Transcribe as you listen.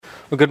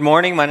Well, good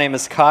morning. My name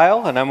is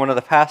Kyle, and I'm one of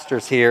the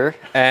pastors here.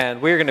 And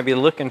we're going to be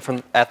looking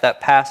at that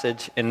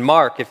passage in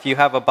Mark. If you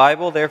have a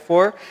Bible,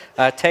 therefore,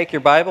 take your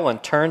Bible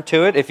and turn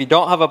to it. If you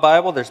don't have a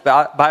Bible, there's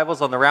Bibles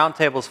on the round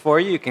tables for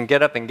you. You can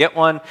get up and get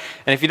one.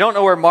 And if you don't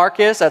know where Mark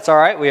is, that's all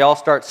right. We all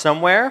start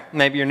somewhere.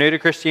 Maybe you're new to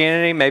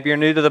Christianity. Maybe you're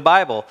new to the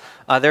Bible.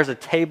 There's a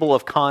table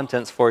of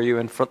contents for you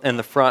in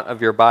the front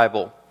of your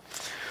Bible.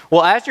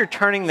 Well, as you're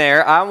turning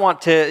there, I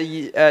want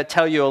to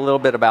tell you a little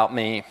bit about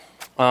me.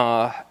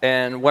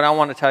 And what I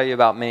want to tell you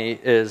about me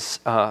is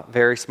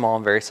very small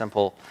and very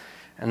simple,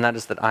 and that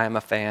is that I am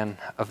a fan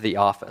of The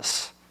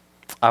Office.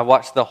 I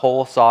watched the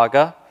whole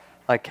saga,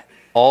 like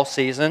all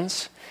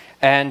seasons,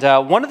 and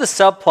one of the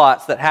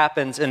subplots that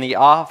happens in The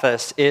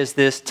Office is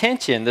this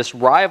tension, this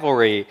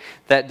rivalry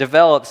that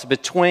develops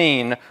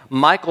between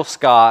Michael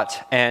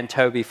Scott and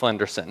Toby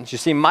Flenderson. You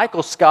see,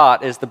 Michael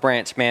Scott is the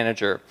branch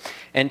manager,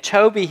 and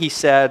Toby, he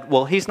said,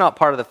 well, he's not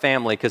part of the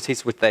family because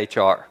he's with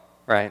HR,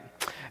 right?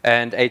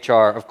 And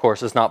HR, of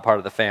course, is not part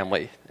of the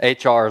family.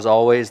 HR is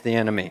always the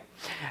enemy.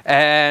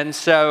 And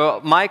so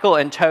Michael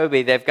and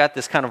Toby, they've got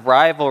this kind of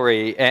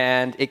rivalry,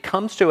 and it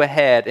comes to a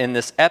head in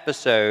this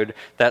episode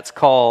that's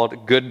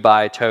called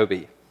Goodbye,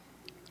 Toby.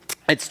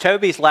 It's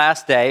Toby's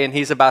last day, and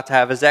he's about to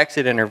have his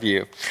exit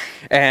interview.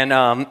 And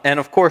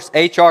of course,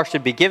 HR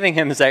should be giving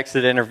him his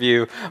exit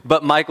interview,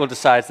 but Michael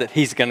decides that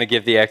he's going to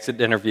give the exit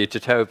interview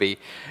to Toby.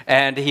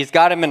 And he's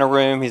got him in a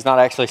room. He's not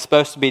actually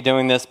supposed to be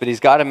doing this, but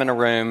he's got him in a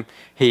room.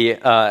 He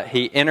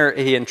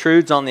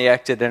intrudes on the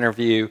exit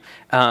interview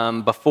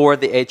before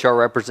the HR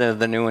representative,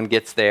 the new one,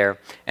 gets there.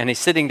 And he's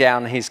sitting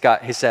down, and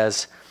he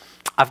says,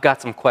 "I've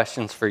got some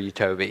questions for you,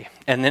 Toby."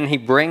 And then he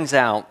brings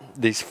out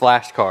these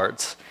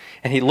flashcards.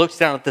 And he looks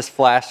down at this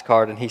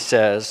flashcard and he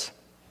says,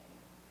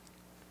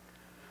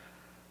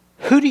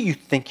 "Who do you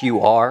think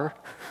you are?"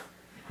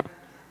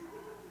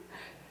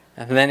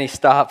 And then he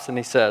stops and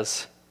he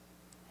says,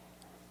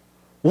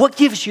 "What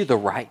gives you the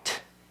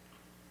right?"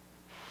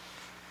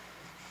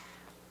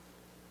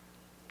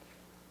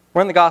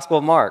 We're in the Gospel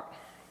of Mark.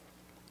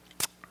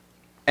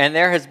 And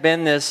there has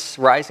been this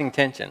rising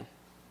tension.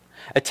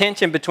 A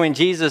tension between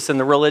Jesus and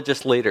the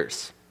religious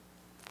leaders.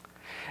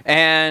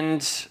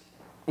 And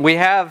we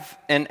have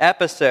an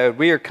episode,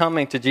 we are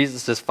coming to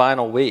Jesus'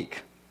 final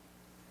week.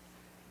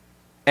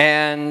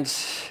 And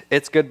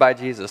it's goodbye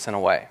Jesus in a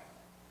way.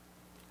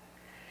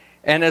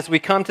 And as we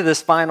come to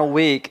this final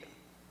week,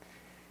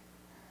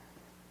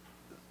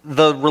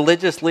 the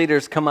religious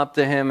leaders come up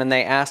to him and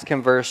they ask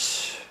him,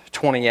 verse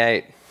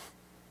 28,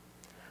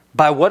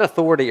 "By what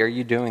authority are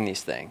you doing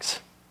these things?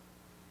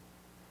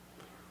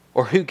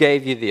 Or who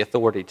gave you the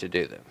authority to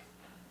do them?"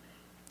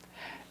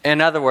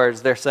 In other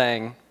words, they're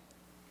saying,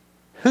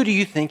 who do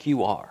you think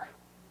you are?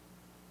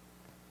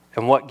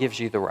 And what gives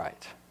you the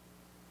right?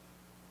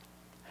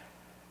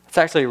 It's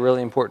actually a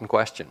really important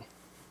question.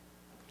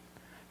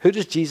 Who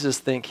does Jesus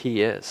think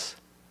he is?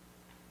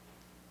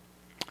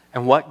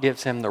 And what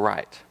gives him the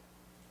right?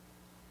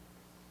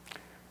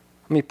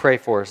 Let me pray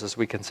for us as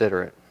we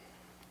consider it.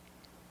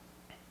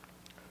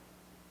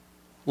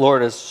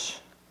 Lord, as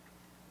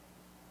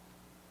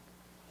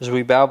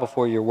we bow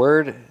before your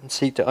word and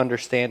seek to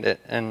understand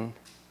it, and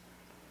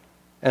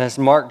as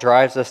Mark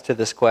drives us to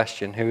this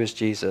question, who is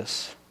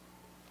Jesus?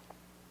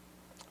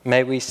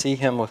 May we see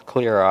him with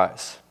clear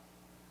eyes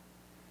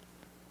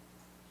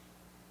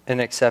and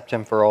accept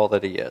him for all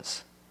that he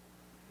is.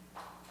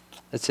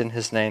 It's in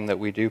his name that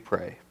we do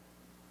pray.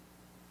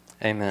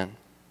 Amen.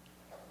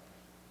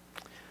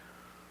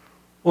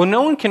 Well,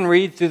 no one can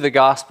read through the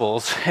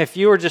Gospels. If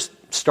you were just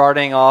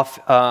starting off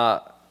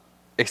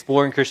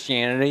exploring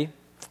Christianity,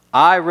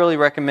 I really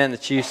recommend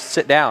that you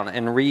sit down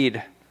and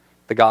read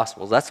the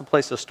Gospels. That's the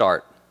place to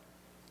start.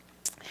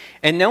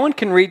 And no one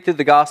can read through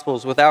the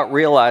Gospels without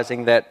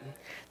realizing that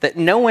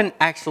no one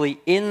actually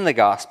in the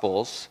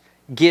Gospels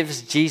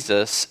gives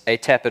Jesus a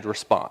tepid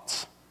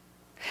response.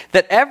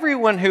 That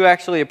everyone who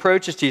actually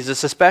approaches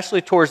Jesus,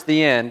 especially towards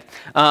the end,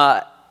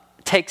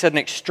 takes an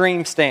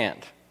extreme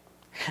stand.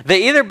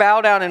 They either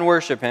bow down and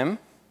worship him,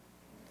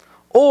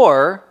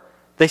 or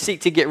they seek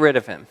to get rid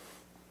of him,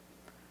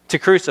 to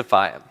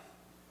crucify him.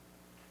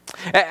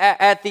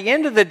 At the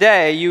end of the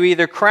day, you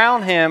either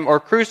crown him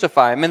or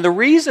crucify him. And the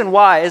reason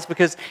why is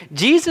because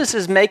Jesus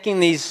is making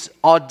these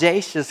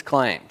audacious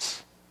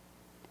claims.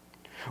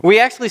 We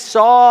actually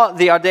saw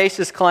the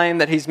audacious claim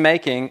that he's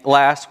making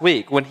last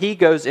week when he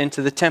goes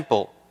into the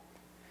temple.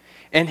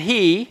 And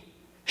he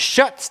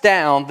shuts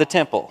down the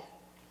temple.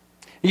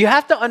 You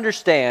have to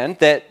understand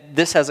that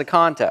this has a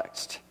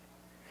context.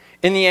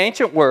 In the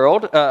ancient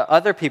world,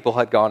 other people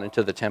had gone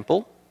into the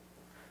temple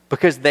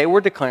because they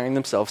were declaring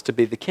themselves to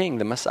be the king,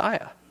 the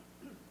Messiah.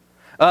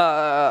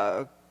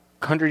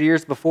 100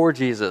 years before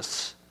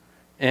Jesus,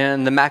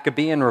 in the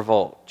Maccabean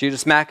revolt,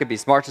 Judas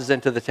Maccabeus marches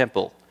into the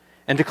temple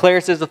and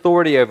declares his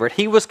authority over it.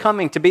 He was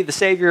coming to be the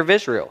Savior of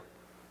Israel.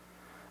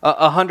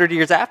 100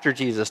 years after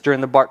Jesus,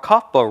 during the Bar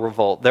Kokhba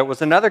revolt, there was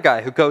another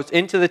guy who goes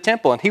into the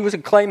temple, and he was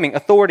claiming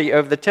authority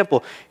over the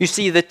temple. You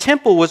see, the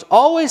temple was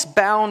always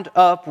bound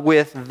up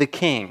with the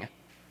king,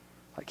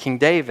 like King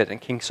David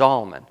and King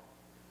Solomon.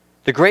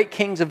 the great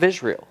kings of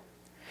Israel.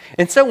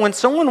 And so when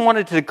someone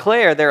wanted to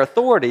declare their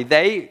authority,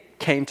 they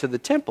came to the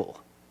temple.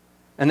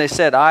 And they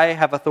said, I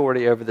have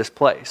authority over this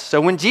place.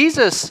 So when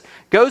Jesus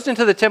goes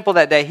into the temple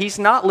that day, he's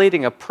not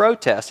leading a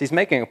protest. He's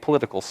making a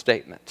political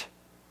statement.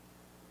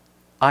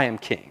 I am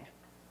king.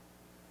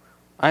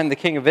 I am the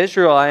king of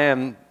Israel. I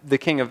am the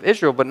king of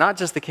Israel, but not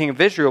just the king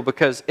of Israel,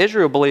 because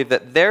Israel believed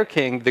that their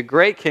king, the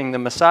great king, the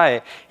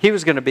Messiah, he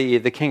was going to be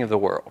the king of the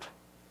world.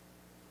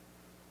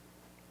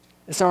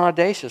 It's an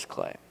audacious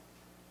claim.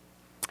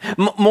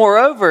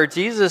 Moreover,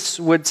 Jesus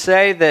would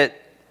say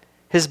that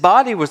his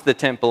body was the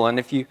temple, and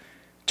if you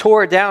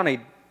tore it down,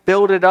 he'd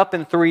build it up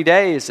in 3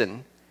 days.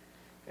 And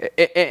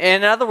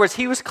in other words,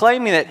 he was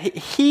claiming that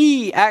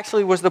he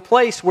actually was the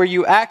place where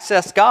you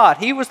access God.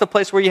 He was the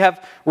place where you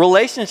have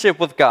relationship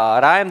with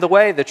God. I am the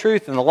way, the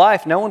truth, and the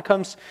life. No one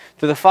comes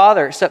to the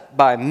Father except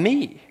by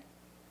me.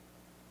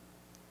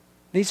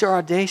 These are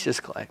audacious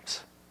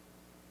claims.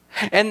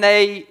 And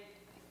they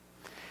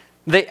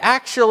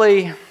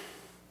actually,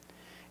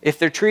 if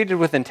they're treated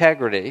with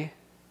integrity,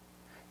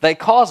 they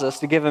cause us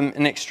to give him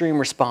an extreme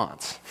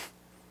response.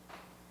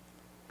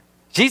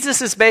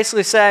 Jesus is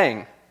basically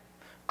saying,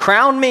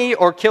 crown me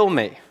or kill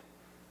me.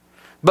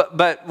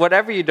 But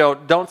whatever you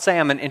don't say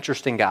I'm an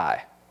interesting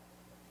guy.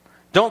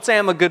 Don't say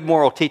I'm a good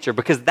moral teacher,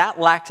 because that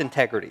lacks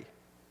integrity.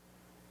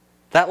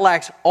 That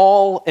lacks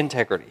all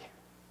integrity.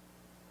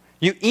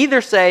 You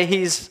either say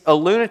he's a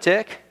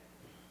lunatic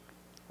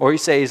or you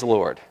say he's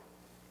Lord.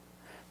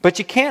 But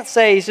you can't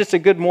say he's just a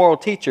good moral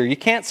teacher. You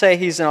can't say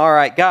he's an all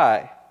right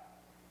guy.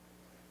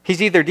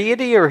 He's either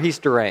deity or he's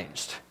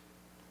deranged.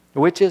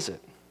 Which is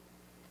it?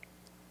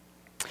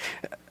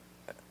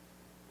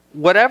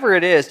 Whatever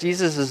it is,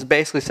 Jesus is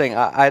basically saying,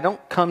 I don't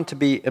come to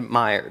be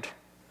admired.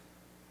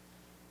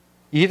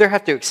 You either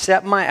have to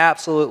accept my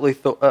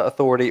absolute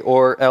authority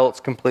or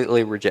else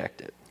completely reject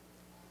it.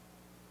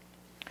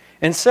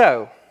 And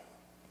so,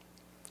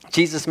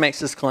 Jesus makes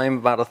this claim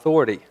about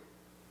authority.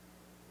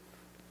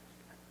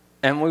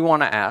 And we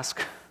want to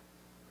ask,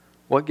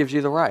 what gives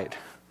you the right?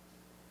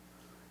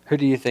 Who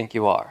do you think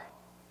you are?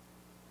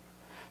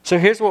 So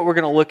here's what we're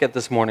going to look at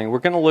this morning. We're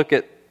going to look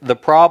at the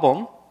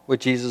problem with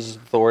Jesus'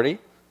 authority.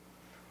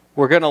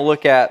 We're going to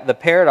look at the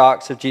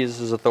paradox of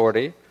Jesus'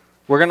 authority.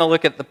 We're going to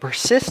look at the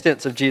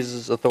persistence of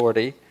Jesus'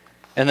 authority.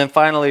 And then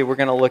finally, we're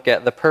going to look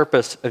at the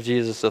purpose of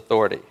Jesus'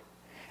 authority.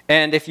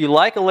 And if you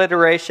like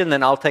alliteration,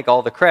 then I'll take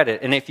all the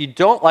credit. And if you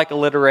don't like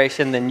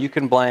alliteration, then you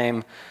can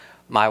blame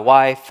my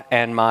wife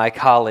and my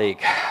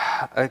colleague,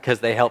 because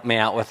they helped me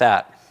out with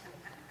that.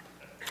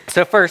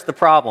 So first, the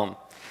problem.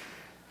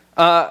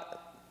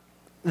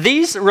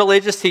 These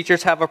religious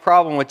teachers have a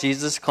problem with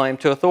Jesus' claim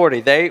to authority.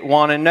 They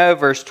want to know,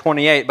 verse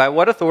 28, by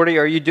what authority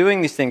are you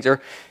doing these things?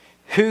 Or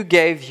who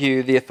gave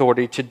you the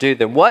authority to do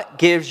them? What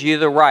gives you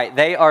the right?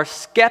 They are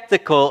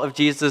skeptical of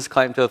Jesus'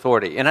 claim to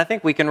authority. And I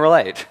think we can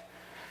relate.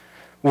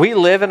 We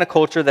live in a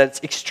culture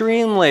that's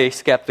extremely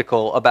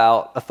skeptical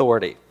about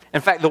authority.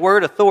 In fact, the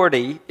word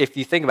authority, if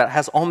you think about it,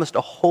 has almost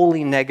a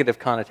wholly negative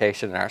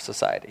connotation in our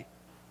society.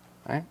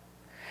 Right?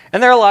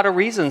 And there are a lot of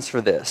reasons for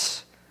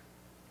this.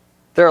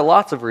 There are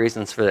lots of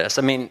reasons for this.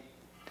 I mean,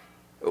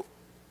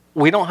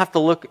 we don't have to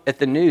look at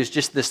the news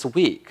just this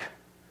week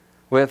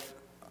with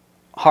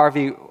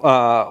Harvey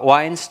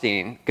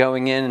Weinstein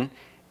going in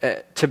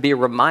to be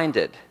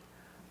reminded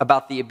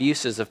about the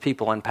abuses of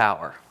people in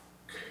power.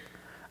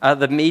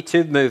 The Me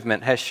Too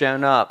movement has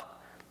shown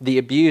up the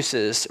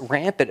abuses,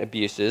 rampant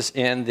abuses,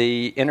 in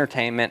the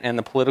entertainment and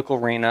the political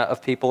arena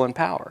of people in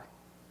power.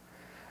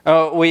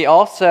 We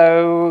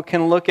also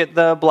can look at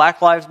the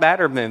Black Lives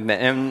Matter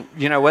movement,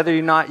 and whether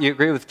or not you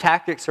agree with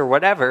tactics or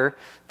whatever,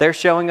 they're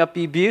showing up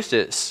the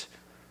abuses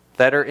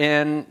that are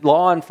in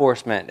law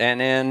enforcement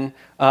and in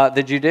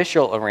the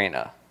judicial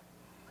arena.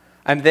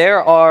 And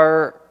there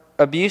are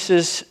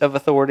abuses of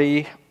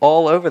authority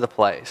all over the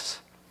place.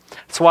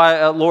 That's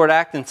why Lord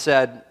Acton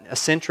said a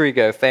century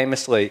ago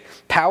famously,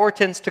 power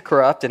tends to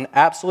corrupt and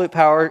absolute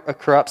power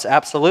corrupts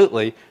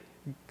absolutely.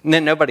 And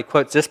then nobody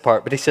quotes this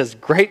part, but he says,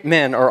 great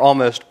men are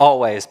almost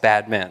always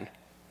bad men.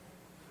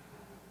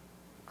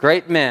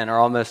 Great men are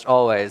almost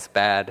always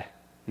bad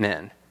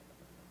men.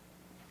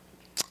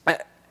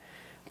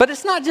 But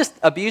it's not just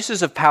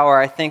abuses of power,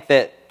 I think,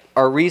 that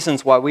are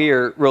reasons why we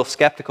are real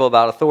skeptical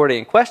about authority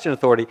and question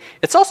authority.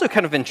 It's also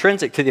kind of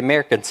intrinsic to the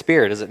American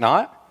spirit, is it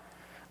not?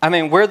 I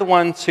mean, we're the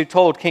ones who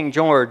told King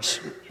George,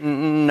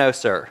 no,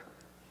 sir.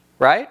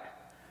 Right?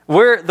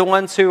 We're the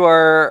ones who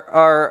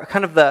are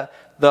kind of the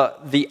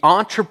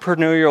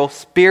entrepreneurial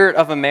spirit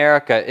of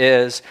America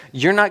is,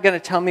 you're not going to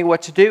tell me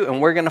what to do,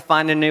 and we're going to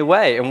find a new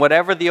way. And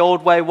whatever the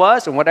old way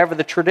was, and whatever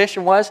the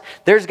tradition was,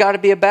 there's got to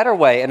be a better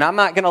way. And I'm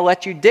not going to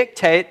let you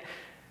dictate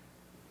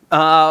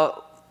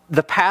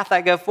the path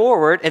I go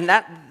forward. And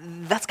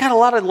that's got a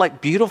lot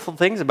of beautiful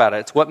things about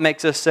it. It's what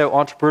makes us so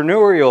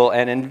entrepreneurial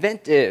and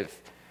inventive.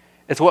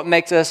 It's what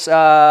makes us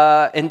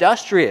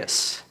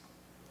industrious.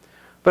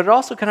 But it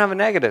also can have a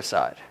negative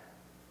side.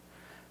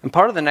 And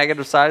part of the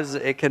negative side is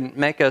it can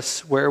make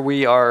us where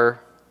we are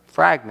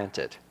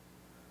fragmented,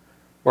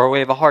 where we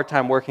have a hard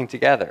time working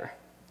together.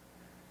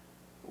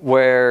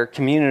 where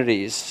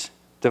communities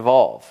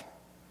devolve.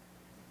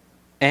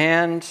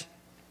 And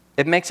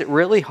it makes it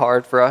really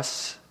hard for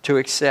us to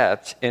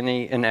accept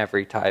any and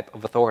every type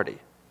of authority.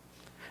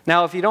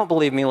 Now, if you don't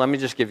believe me, let me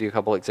just give you a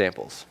couple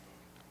examples.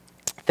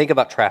 Think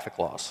about traffic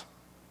laws.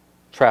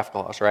 Traffic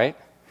laws, right?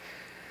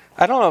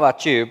 I don't know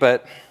about you,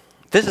 but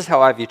this is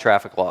how I view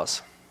traffic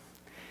laws.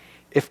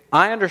 If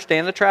I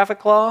understand the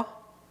traffic law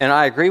and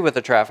I agree with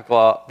the traffic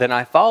law, then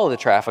I follow the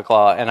traffic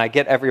law and I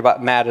get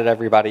mad at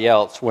everybody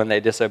else when they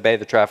disobey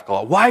the traffic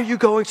law. Why are you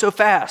going so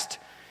fast?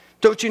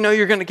 Don't you know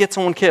you're going to get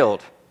someone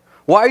killed?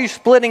 Why are you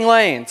splitting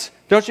lanes?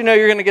 Don't you know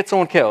you're going to get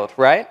someone killed,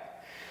 right?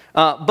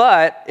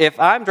 But if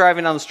I'm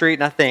driving down the street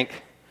and I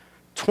think,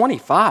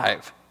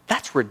 25,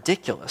 that's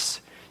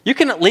ridiculous. You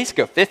can at least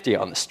go 50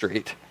 on the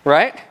street,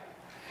 right?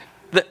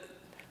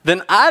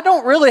 Then I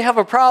don't really have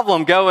a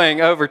problem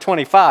going over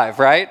 25,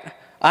 right?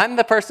 I'm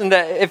the person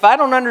that, if I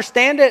don't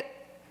understand it,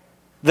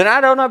 then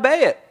I don't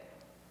obey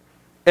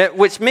it.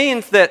 Which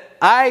means that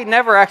I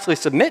never actually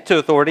submit to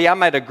authority. I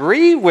might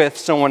agree with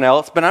someone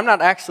else, but I'm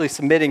not actually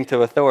submitting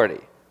to authority.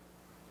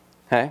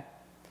 Okay?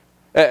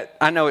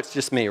 I know it's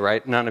just me,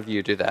 right? None of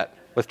you do that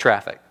with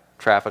traffic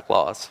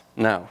laws.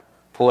 No.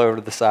 Pull over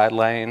to the side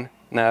lane.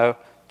 No.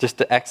 Just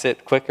to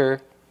exit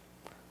quicker.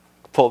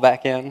 Pull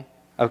back in.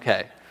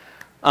 Okay.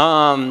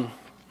 Never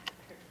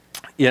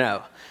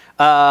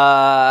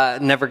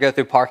go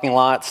through parking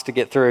lots to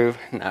get through.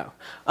 No.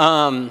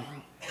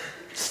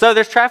 So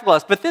there's traffic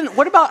laws. But then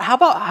how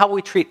about how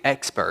we treat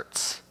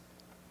experts?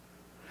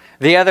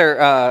 The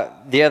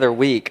other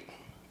week,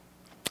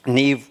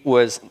 Neve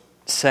was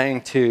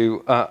saying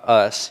to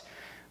us,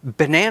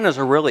 bananas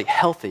are really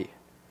healthy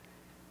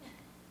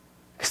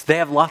because they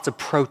have lots of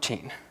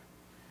protein.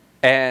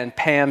 And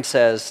Pam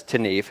says to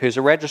Neve, who's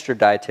a registered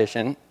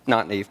dietitian,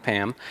 not Neve,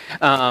 Pam.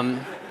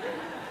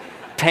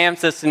 Pam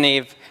says to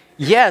Neve,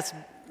 yes,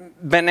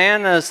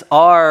 bananas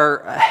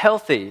are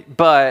healthy,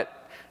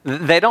 but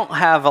they don't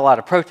have a lot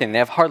of protein. They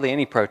have hardly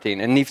any protein.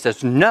 And Neve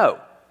says, no,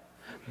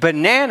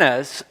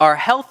 bananas are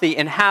healthy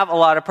and have a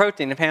lot of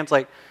protein. And Pam's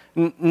like,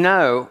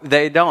 no,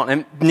 they don't.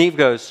 And Neve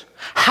goes,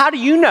 how do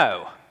you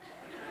know?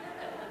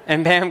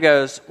 And Pam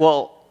goes,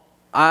 well,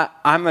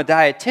 I'm a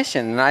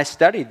dietitian and I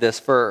studied this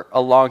for a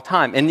long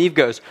time. And Neve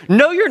goes,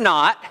 no, you're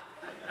not.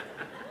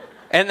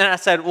 And then I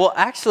said, well,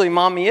 actually,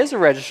 Mommy is a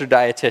registered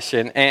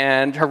dietitian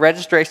and her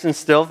registration's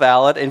still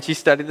valid and she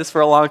studied this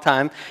for a long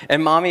time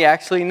and Mommy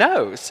actually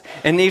knows.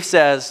 And Neve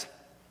says,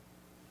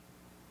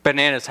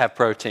 bananas have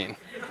protein.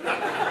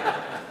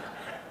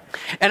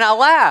 And I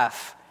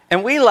laugh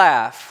and we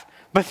laugh.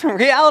 But the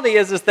reality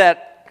is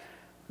that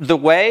the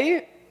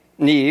way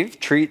Neve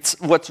treats,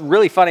 what's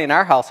really funny in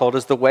our household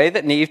is the way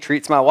that Neve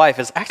treats my wife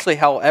is actually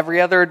how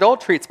every other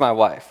adult treats my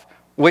wife,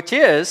 which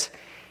is,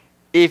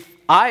 if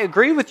I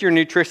agree with your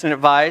nutrition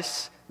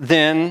advice,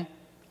 then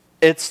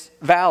it's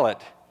valid.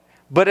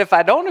 But if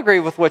I don't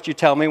agree with what you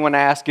tell me when I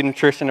ask you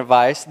nutrition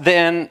advice,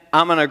 then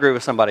I'm going to agree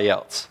with somebody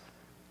else.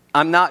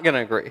 I'm not going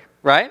to agree,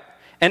 right?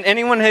 And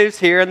anyone who's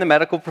here in the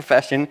medical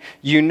profession,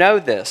 you know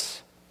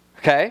this,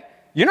 okay?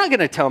 You're not going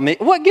to tell me.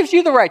 What gives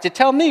you the right to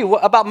tell me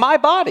about my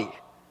body?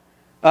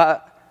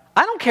 I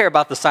don't care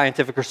about the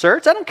scientific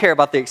research. I don't care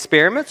about the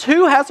experiments.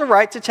 Who has a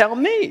right to tell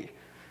me?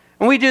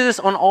 And we do this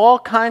on all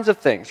kinds of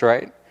things,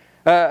 right?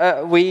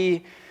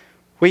 We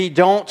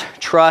don't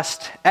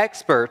trust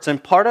experts,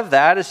 and part of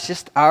that is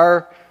just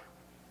our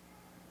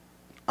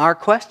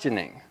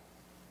questioning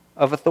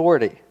of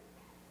authority.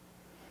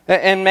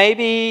 And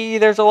maybe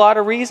there's a lot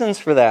of reasons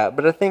for that,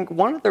 but I think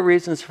one of the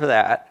reasons for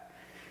that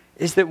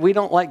is that we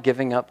don't like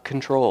giving up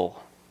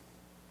control.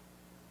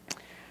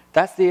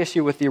 That's the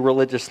issue with the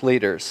religious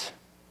leaders.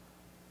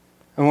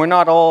 And we're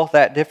not all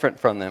that different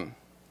from them.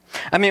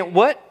 I mean,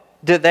 what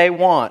do they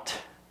want?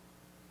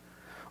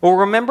 Well,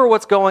 remember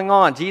what's going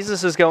on.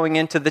 Jesus is going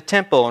into the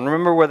temple, and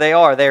remember where they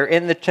are. They're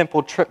in the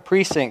temple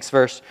precincts,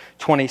 verse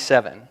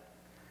 27.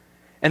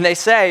 And they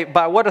say,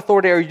 by what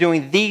authority are you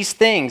doing these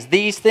things?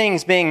 These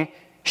things being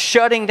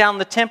shutting down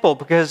the temple,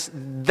 because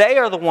they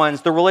are the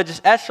ones, the religious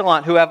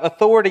echelon, who have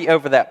authority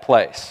over that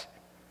place.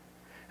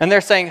 And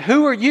they're saying,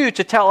 who are you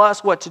to tell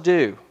us what to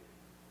do?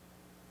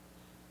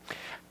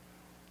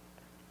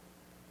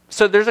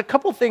 So there's a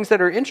couple things that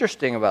are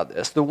interesting about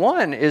this. The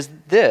one is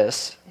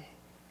this.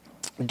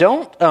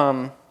 Don't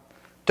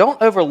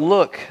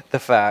overlook the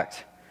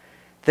fact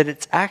that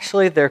it's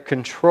actually their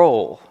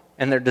control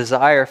and their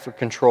desire for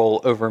control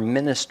over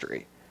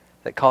ministry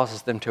that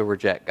causes them to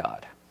reject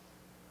God.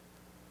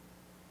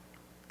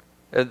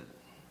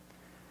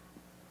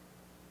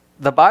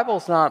 The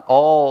Bible's not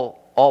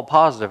all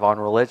positive on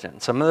religion.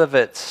 Some of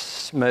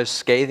its most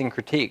scathing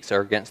critiques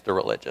are against the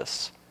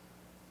religious.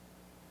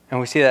 And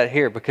we see that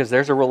here because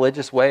there's a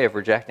religious way of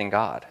rejecting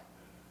God.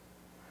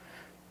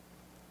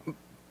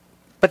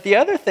 But the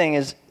other thing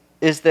is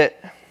that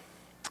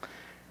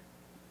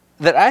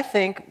I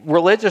think,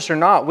 religious or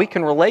not, we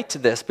can relate to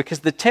this because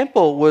the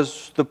temple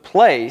was the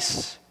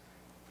place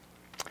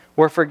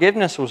where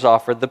forgiveness was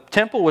offered. The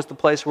temple was the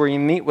place where you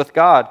meet with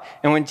God.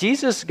 And when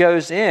Jesus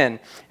goes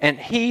in and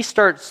he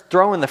starts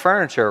throwing the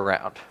furniture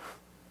around,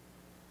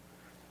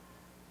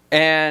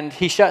 and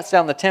he shuts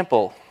down the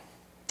temple.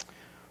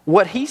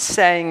 What he's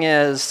saying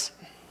is,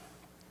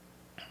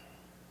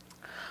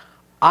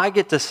 I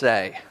get to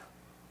say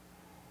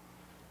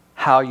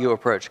how you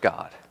approach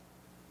God.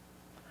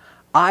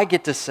 I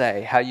get to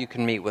say how you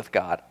can meet with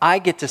God. I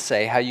get to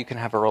say how you can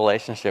have a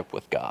relationship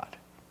with God.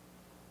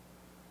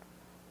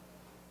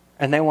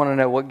 And they want to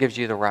know what gives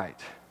you the right.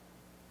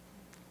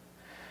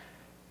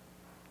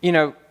 You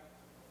know,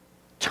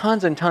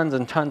 tons and tons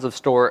and tons of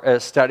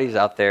studies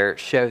out there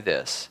show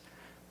this.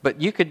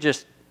 But you could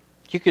just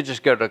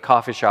go to a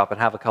coffee shop and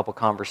have a couple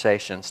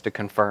conversations to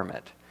confirm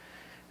it.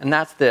 And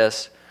that's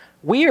this.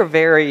 We are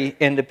very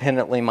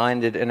independently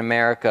minded in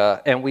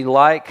America, and we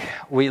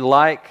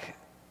like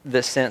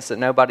the sense that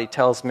nobody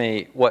tells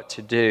me what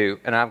to do,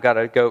 and I've got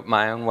to go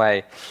my own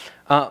way.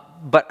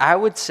 But I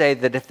would say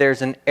that if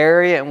there's an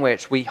area in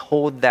which we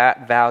hold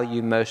that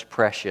value most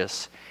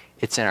precious,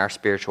 it's in our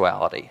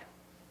spirituality.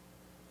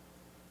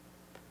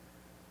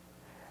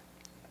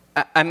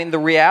 I mean, the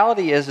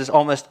reality is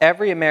almost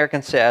every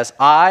American says,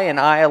 I and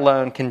I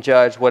alone can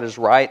judge what is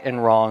right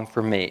and wrong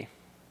for me.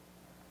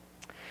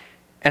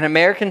 And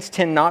Americans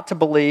tend not to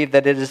believe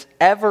that it is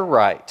ever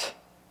right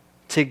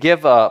to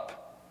give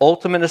up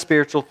ultimate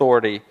spiritual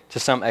authority to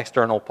some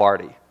external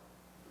party.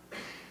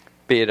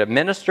 Be it a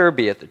minister,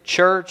 be it the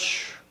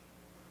church,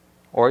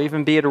 or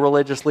even be it a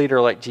religious leader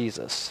like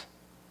Jesus.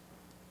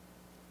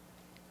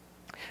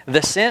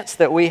 The sense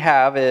that we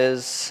have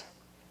is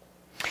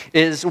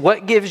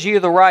what gives you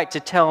the right to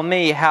tell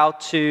me how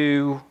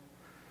to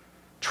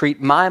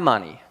treat my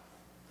money,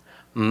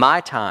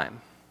 my time,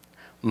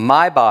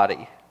 my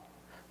body,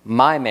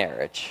 my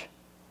marriage.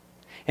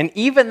 And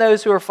even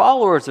those who are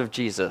followers of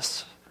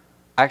Jesus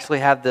actually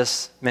have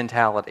this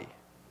mentality.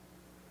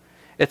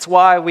 It's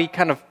why we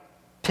kind of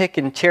pick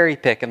and cherry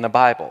pick in the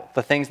Bible.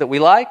 The things that we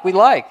like, we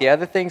like. The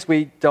other things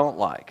we don't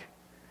like,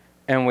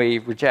 and we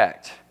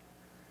reject.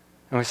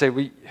 And we say,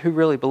 who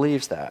really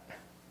believes that?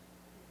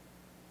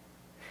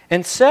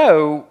 And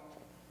so,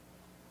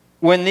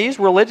 when these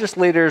religious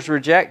leaders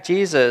reject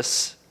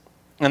Jesus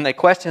and they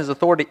question his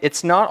authority,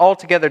 it's not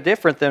altogether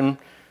different than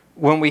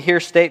when we hear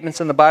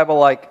statements in the Bible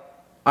like,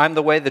 I'm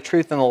the way, the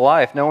truth, and the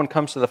life. No one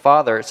comes to the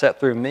Father except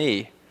through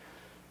me.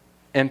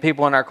 And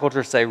people in our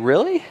culture say,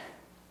 really?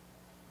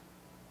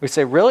 We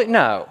say, really?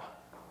 No.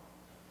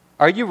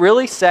 Are you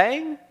really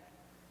saying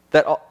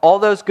that all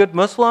those good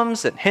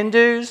Muslims and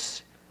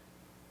Hindus,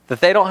 that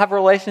they don't have a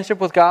relationship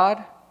with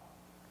God?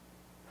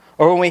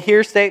 Or when we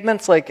hear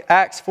statements like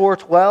Acts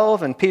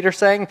 4:12 and Peter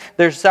saying,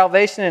 there's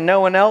salvation in no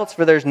one else,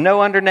 for there's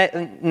no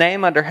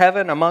name under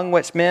heaven among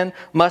which men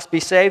must be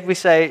saved, we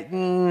say,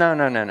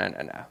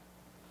 no.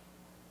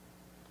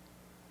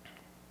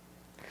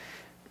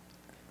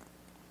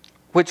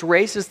 Which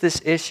raises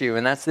this issue,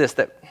 and that's this,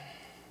 that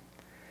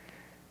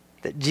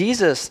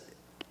Jesus,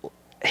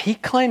 he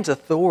claims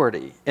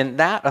authority, and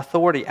that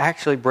authority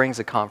actually brings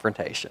a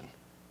confrontation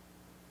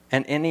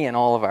in any and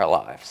all of our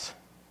lives.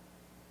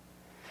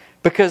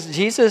 Because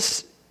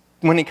Jesus,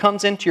 when he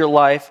comes into your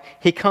life,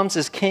 he comes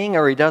as king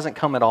or he doesn't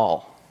come at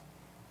all.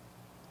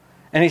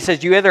 And he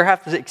says, you either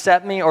have to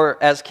accept me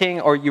or as king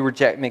or you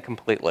reject me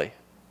completely.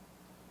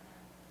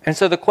 And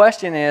so the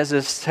question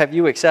is have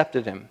you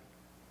accepted him?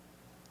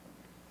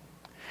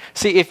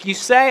 See, if you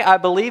say, I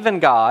believe in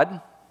God,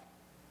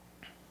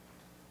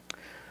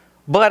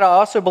 but I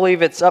also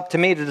believe it's up to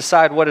me to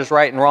decide what is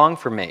right and wrong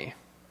for me,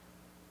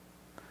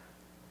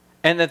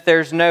 and that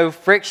there's no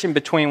friction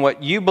between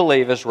what you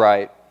believe is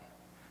right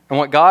and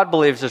what God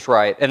believes is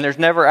right, and there's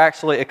never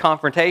actually a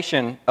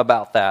confrontation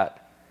about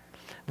that,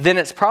 then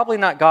it's probably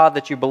not God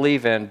that you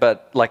believe in,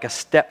 but like a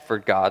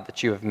Stepford God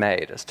that you have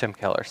made, as Tim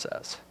Keller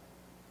says.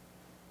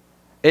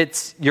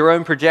 It's your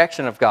own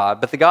projection of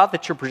God, but the God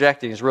that you're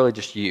projecting is really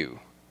just you.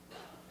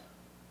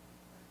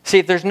 See,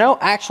 if there's no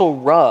actual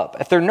rub,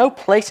 if there are no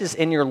places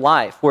in your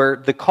life where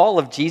the call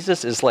of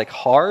Jesus is like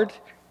hard,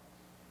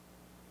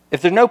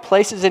 if there's no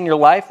places in your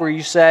life where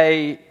you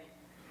say,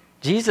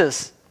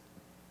 Jesus,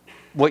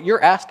 what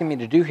you're asking me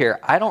to do here,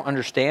 I don't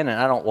understand and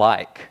I don't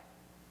like,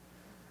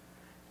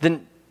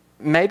 then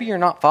maybe you're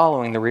not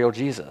following the real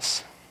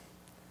Jesus.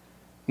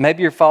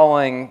 Maybe you're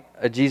following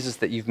a Jesus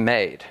that you've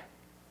made.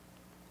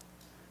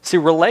 See,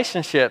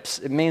 relationships,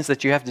 it means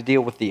that you have to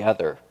deal with the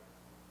other.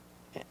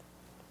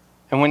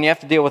 And when you have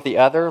to deal with the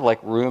other, like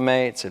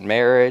roommates and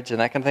marriage and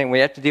that kind of thing, when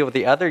you have to deal with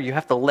the other, you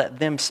have to let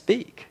them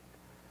speak.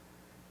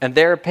 And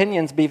their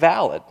opinions be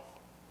valid.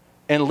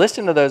 And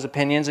listen to those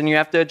opinions, and you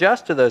have to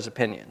adjust to those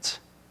opinions.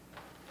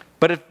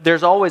 But if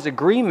there's always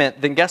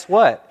agreement, then guess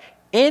what?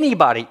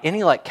 Anybody,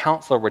 any like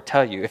counselor would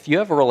tell you, if you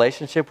have a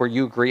relationship where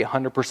you agree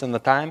 100% of the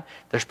time,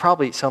 there's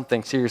probably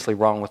something seriously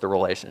wrong with the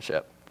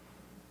relationship.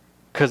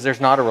 Because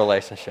there's not a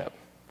relationship.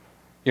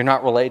 You're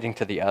not relating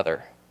to the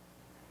other.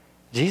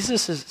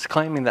 Jesus is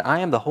claiming that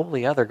I am the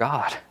holy other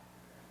God.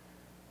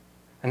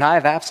 And I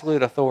have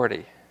absolute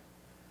authority.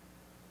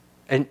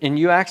 And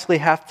you actually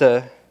have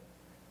to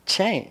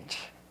change.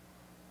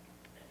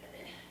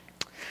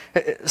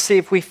 See,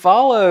 if we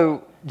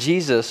follow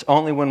Jesus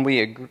only when we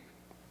agree,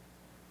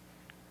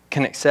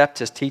 can accept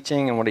his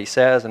teaching and what he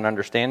says and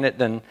understand it,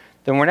 then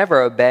we're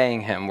never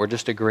obeying him. We're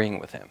just agreeing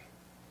with him.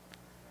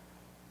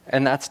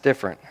 And that's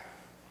different.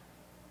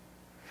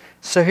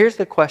 So here's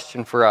the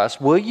question for us.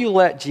 Will I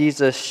let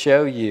Jesus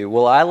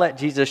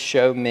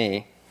show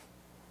me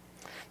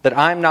that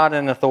I'm not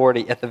an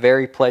authority at the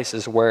very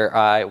places where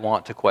I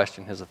want to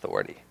question his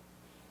authority?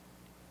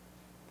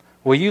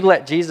 Will you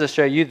let Jesus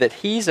show you that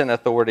he's an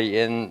authority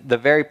in the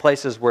very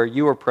places where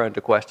you are prone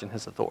to question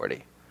his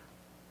authority?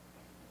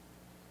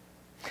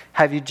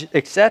 Have you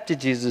accepted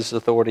Jesus'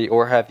 authority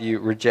or have you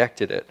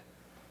rejected it?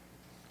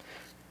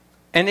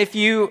 And if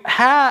you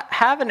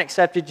haven't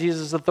accepted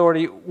Jesus'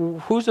 authority,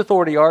 whose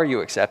authority are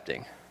you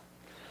accepting?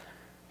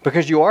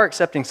 Because you are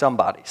accepting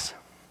somebody's.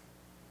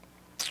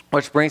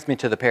 Which brings me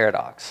to the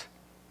paradox.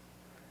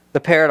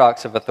 The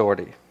paradox of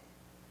authority.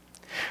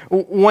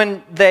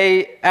 When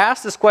they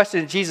ask this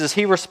question to Jesus,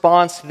 he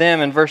responds to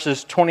them in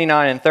verses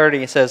 29 and 30.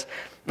 He says,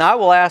 I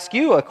will ask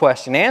you a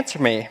question, answer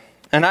me,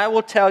 and I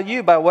will tell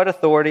you by what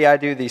authority I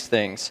do these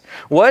things.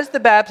 Was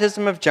the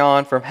baptism of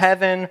John from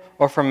heaven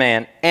or from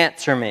man?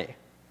 Answer me.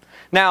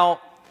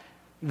 Now,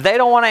 they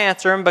don't want to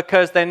answer him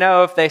because they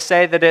know if they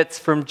say that it's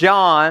from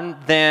John,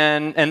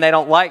 and they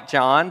don't like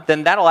John,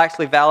 then that'll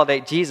actually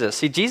validate Jesus.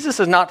 See, Jesus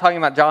is not talking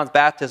about John's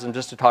baptism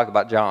just to talk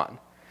about John.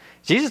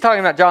 Jesus is talking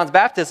about John's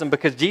baptism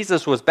because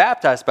Jesus was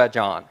baptized by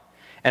John.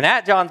 And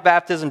at John's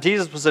baptism,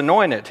 Jesus was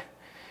anointed.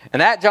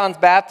 And at John's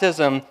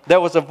baptism,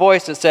 there was a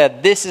voice that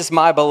said, this is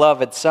my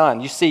beloved son.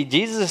 You see,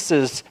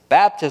 Jesus'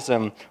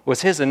 baptism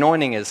was his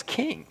anointing as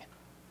king.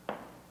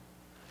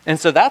 And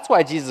so that's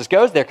why Jesus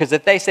goes there, because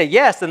if they say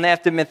yes, then they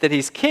have to admit that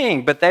he's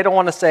king, but they don't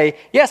want to say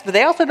yes, but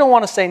they also don't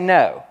want to say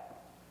no.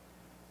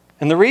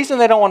 And the reason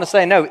they don't want to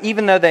say no,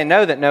 even though they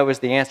know that no is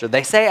the answer,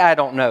 they say, I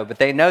don't know, but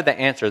they know the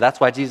answer. That's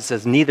why Jesus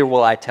says, neither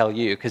will I tell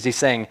you, because he's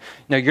saying,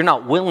 no, you're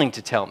not willing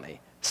to tell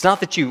me. It's not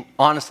that you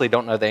honestly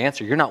don't know the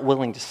answer. You're not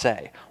willing to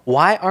say.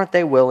 Why aren't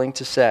they willing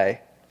to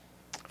say?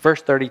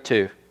 Verse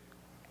 32,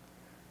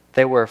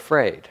 they were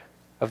afraid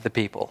of the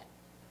people.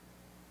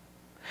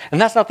 And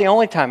that's not the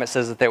only time it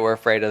says that they were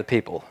afraid of the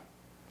people.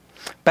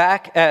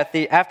 Back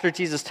after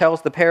Jesus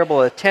tells the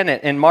parable of the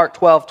tenant in Mark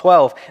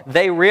 12:12,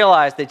 they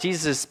realize that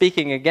Jesus is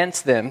speaking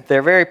against them.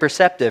 They're very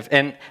perceptive.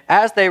 And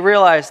as they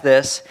realize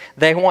this,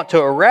 they want to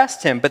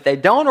arrest him, but they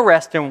don't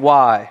arrest him.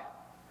 Why?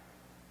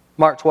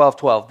 Mark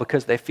 12:12,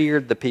 because they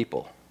feared the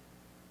people.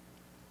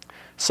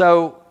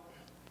 So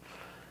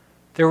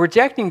they're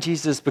rejecting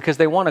Jesus because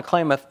they want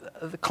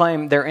to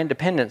claim their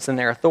independence and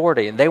their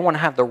authority, and they want to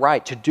have the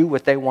right to do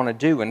what they want to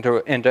do and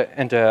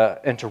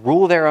to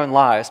rule their own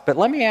lives. But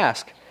let me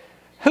ask,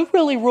 who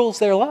really rules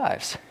their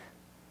lives?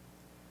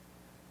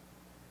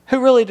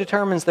 Who really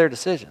determines their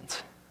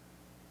decisions?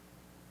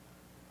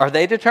 Are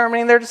they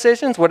determining their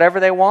decisions, whatever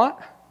they want?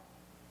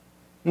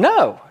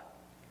 No.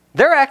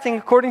 They're acting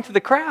according to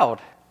the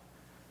crowd,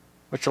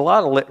 which a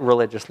lot of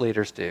religious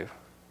leaders do.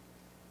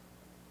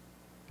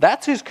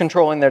 That's who's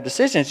controlling their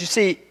decisions. You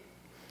see,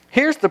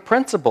 here's the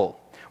principle.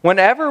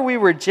 Whenever we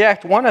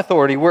reject one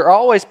authority, we're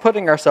always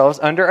putting ourselves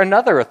under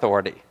another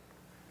authority.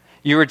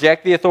 You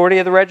reject the authority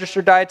of the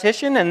registered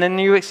dietitian, and then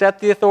you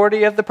accept the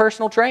authority of the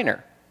personal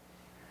trainer.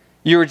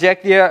 You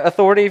reject the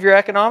authority of your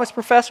economics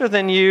professor,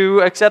 then you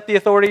accept the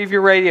authority of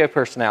your radio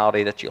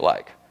personality that you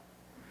like.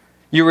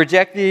 You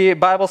reject the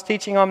Bible's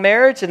teaching on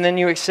marriage, and then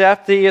you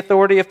accept the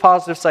authority of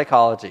positive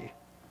psychology.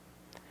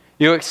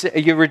 You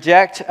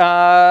reject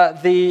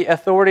the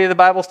authority of the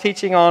Bible's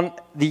teaching on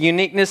the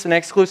uniqueness and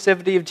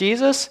exclusivity of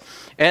Jesus,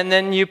 and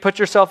then you put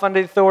yourself under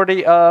the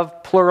authority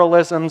of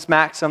pluralism's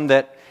maxim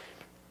that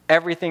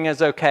everything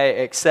is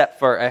okay except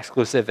for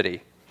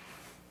exclusivity.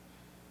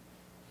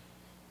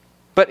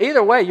 But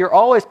either way, you're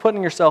always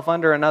putting yourself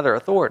under another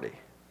authority.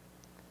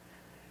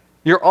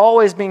 You're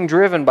always being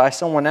driven by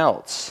someone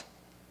else.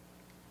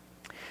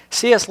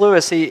 C.S.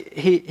 Lewis,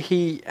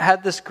 he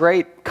had this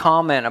great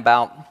comment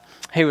about,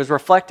 he was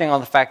reflecting on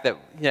the fact that,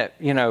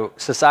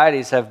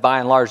 societies have by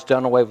and large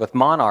done away with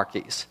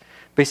monarchies.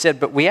 But he said,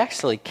 but we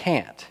actually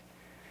can't.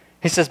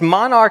 He says,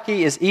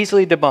 monarchy is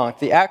easily debunked.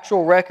 The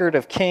actual record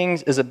of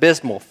kings is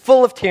abysmal,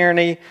 full of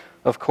tyranny,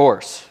 of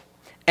course.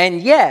 And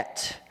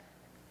yet,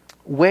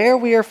 where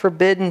we are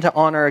forbidden to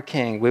honor a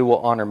king, we will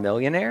honor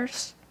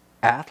millionaires,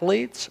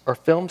 athletes, or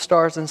film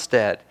stars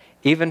instead,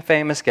 even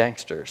famous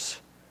gangsters.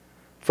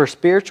 For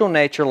spiritual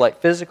nature, like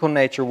physical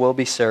nature, will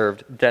be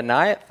served.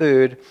 Deny it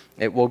food,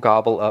 it will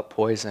gobble up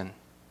poison.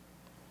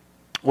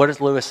 What is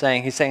Lewis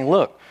saying? He's saying,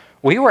 look,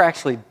 we were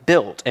actually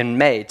built and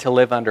made to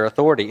live under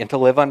authority and to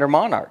live under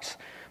monarchs.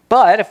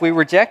 But if we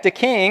reject a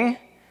king,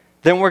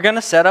 then we're going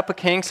to set up a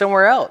king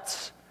somewhere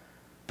else.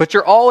 But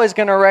you're always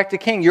going to erect a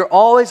king. You're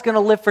always going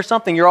to live for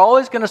something. You're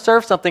always going to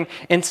serve something.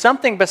 And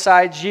something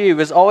besides you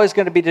is always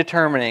going to be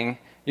determining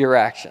your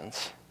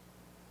actions,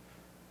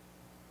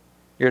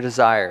 your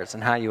desires,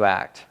 and how you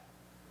act.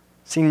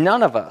 See,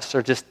 none of us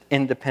are just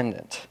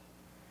independent.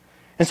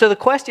 And so the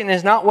question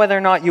is not whether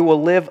or not you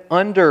will live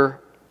under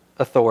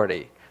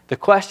authority. The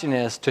question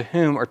is, to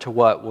whom or to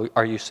what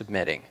are you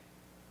submitting?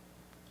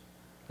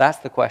 That's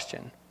the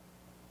question.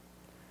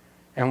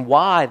 And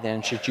why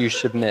then should you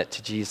submit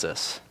to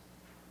Jesus?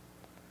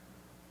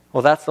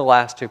 Well, that's the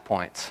last 2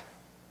 points.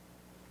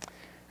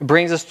 It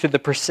brings us to the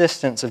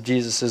persistence of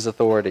Jesus'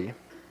 authority.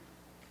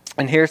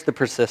 And here's the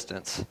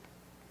persistence.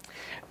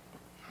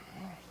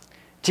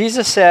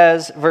 Jesus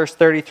says, verse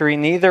 33,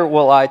 "Neither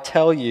will I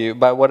tell you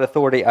by what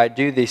authority I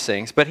do these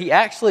things." But he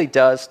actually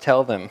does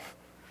tell them.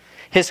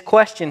 His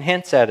question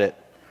hints at it.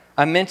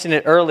 I mentioned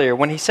it earlier.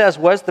 When he says,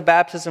 "Was the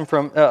baptism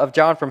of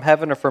John from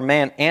heaven or from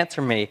man?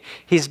 Answer me."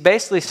 He's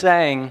basically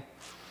saying,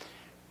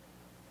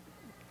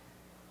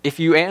 if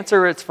you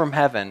answer it's from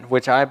heaven,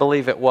 which I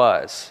believe it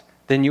was,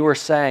 then you are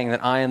saying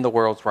that I am the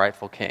world's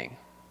rightful king.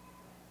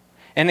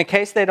 And in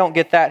case they don't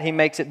get that, he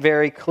makes it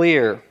very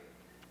clear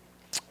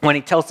when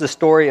he tells the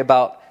story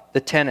about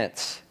the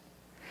tenants.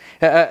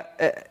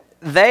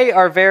 They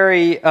are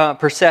very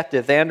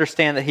perceptive. They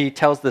understand that he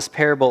tells this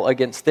parable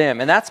against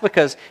them. And that's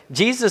because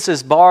Jesus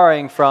is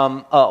borrowing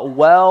from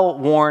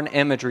well-worn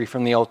imagery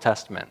from the Old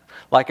Testament,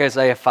 like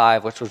Isaiah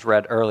 5, which was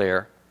read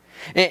earlier.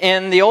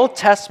 In the Old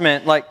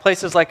Testament, like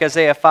places like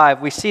Isaiah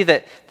 5, we see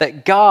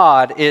that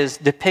God is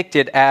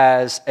depicted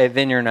as a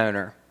vineyard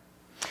owner.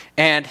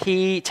 And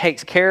he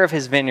takes care of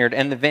his vineyard,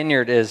 and the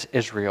vineyard is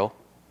Israel.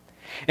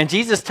 And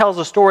Jesus tells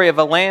a story of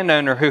a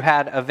landowner who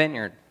had a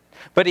vineyard,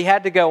 but he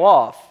had to go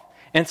off.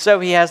 And so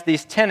he has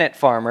these tenant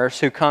farmers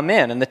who come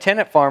in, and the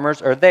tenant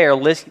farmers are there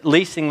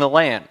leasing the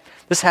land.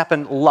 This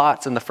happened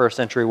lots in the first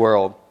century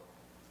world.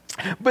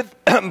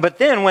 But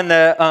then when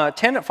the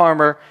tenant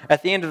farmer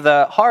at the end of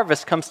the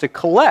harvest comes to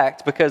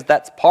collect, because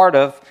that's part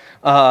of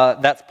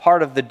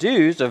the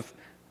dues of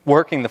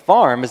working the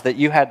farm, is that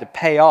you had to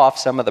pay off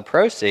some of the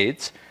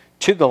proceeds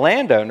to the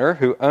landowner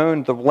who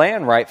owned the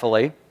land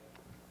rightfully,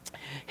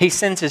 he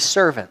sends his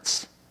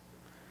servants.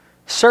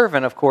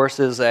 Servant, of course,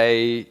 is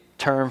a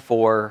term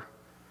for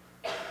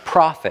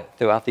prophet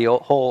throughout the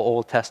whole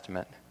Old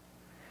Testament.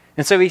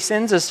 And so he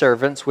sends his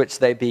servants, which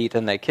they beat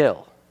and they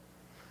kill.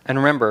 And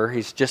remember,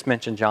 he's just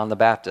mentioned John the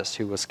Baptist,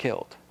 who was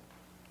killed.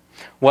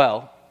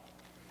 Well,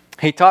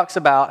 he talks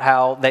about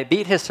how they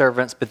beat his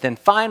servants, but then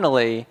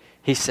finally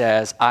he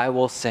says, "I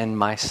will send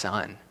my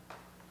son."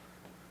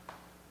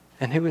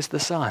 And who is the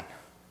son?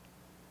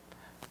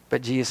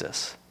 But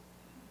Jesus.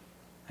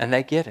 And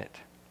they get it.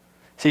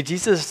 See,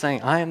 Jesus is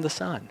saying, I am the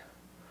Son.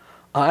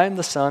 I am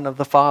the Son of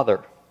the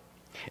Father.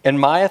 And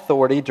my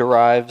authority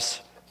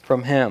derives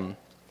from him.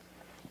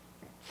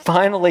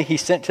 Finally, he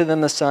sent to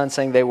them the Son,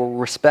 saying they will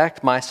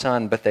respect my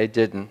Son, but they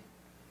didn't.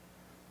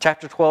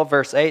 Chapter 12,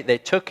 verse 8, they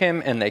took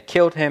him and they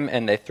killed him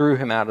and they threw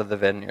him out of the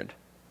vineyard.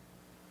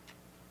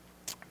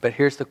 But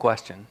here's the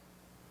question.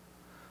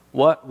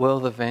 What will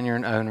the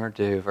vineyard owner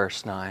do?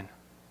 Verse 9.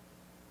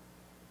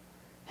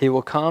 He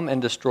will come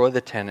and destroy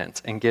the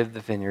tenants and give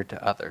the vineyard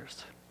to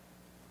others.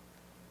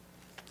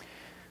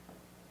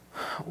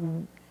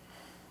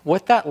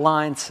 What that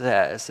line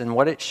says and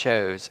what it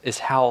shows is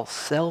how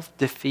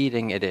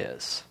self-defeating it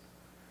is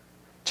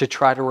to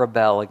try to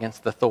rebel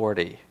against the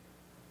authority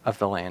of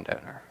the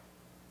landowner.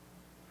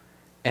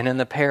 And in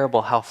the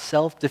parable, how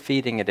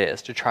self-defeating it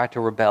is to try to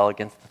rebel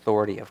against the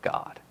authority of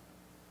God.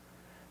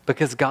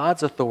 Because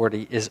God's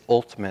authority is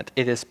ultimate.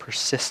 It is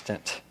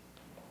persistent.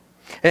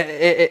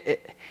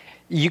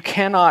 You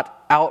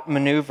cannot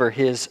outmaneuver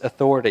his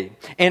authority.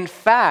 In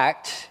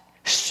fact,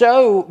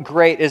 so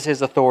great is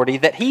his authority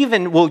that he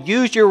even will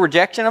use your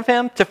rejection of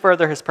him to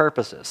further his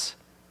purposes.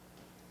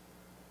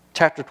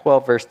 Chapter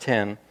 12, verse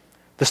 10.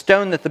 The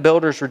stone that the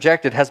builders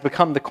rejected has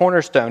become the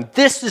cornerstone.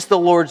 This is the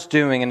Lord's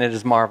doing, and it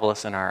is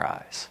marvelous in our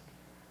eyes.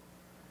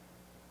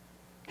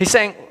 He's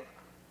saying,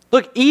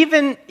 look,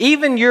 even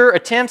your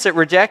attempts at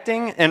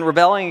rejecting and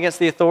rebelling against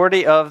the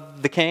authority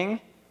of the king,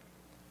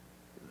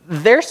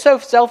 they're so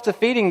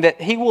self-defeating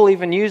that he will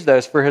even use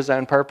those for his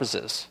own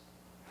purposes.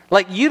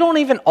 Like, you don't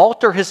even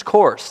alter his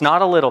course,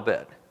 not a little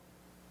bit.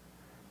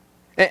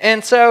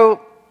 And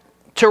so,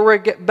 to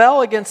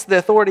rebel against the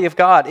authority of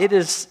God, it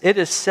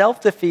is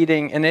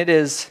self-defeating, and it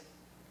is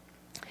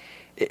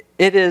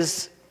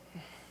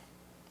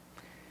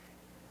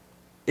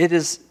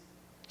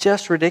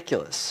just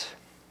ridiculous.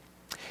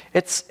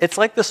 It's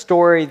like the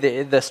story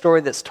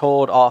that's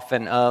told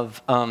often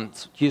of,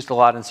 it's used a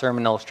lot in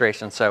sermon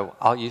illustrations, so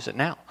I'll use it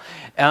now,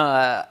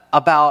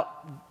 about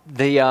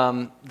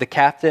the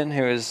captain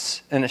who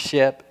is in a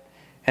ship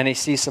and he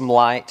sees some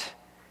light,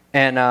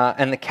 and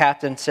the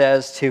captain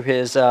says to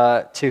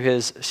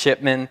his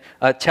shipmen,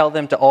 tell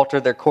them to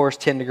alter their course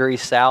 10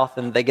 degrees south,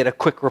 and they get a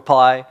quick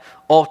reply,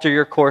 alter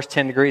your course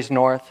 10 degrees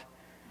north.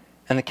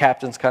 And the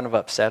captain's kind of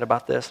upset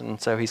about this, and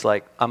so he's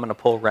like, I'm going to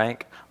pull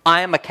rank.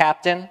 I am a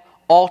captain.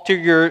 Alter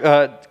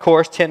your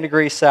course 10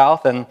 degrees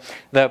south. And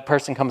the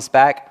person comes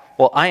back,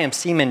 well, I am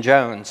Seaman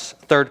Jones,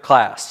 3rd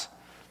class.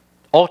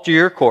 Alter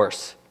your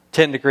course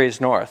 10 degrees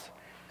north.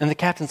 And the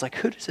captain's like,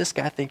 who does this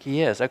guy think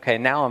he is? Okay,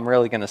 now I'm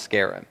really going to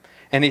scare him.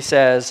 And he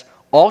says,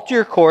 alter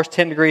your course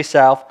 10 degrees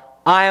south.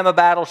 I am a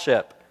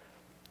battleship.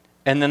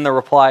 And then the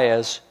reply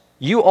is,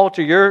 you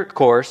alter your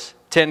course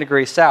 10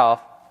 degrees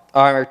south,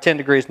 or 10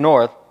 degrees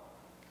north.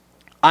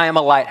 I am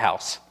a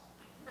lighthouse.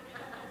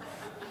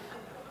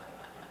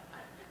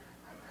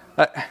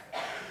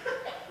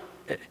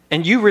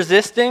 And you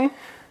resisting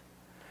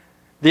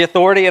the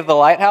authority of the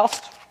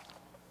lighthouse?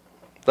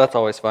 That's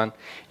always fun.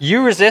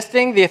 You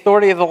resisting the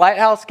authority of the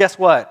lighthouse, guess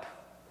what?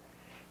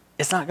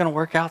 It's not going to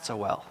work out so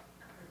well.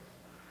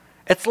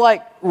 It's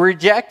like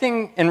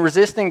rejecting and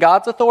resisting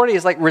God's authority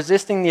is like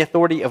resisting the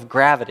authority of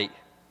gravity.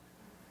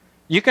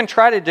 You can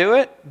try to do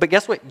it, but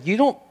guess what? You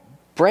don't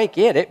break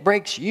it, it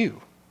breaks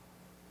you.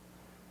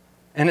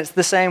 And it's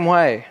the same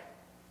way.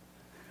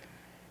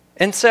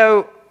 And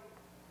so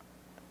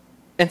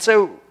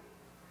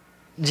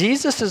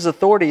Jesus'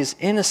 authority is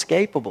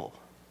inescapable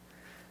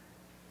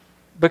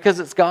because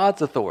it's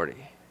God's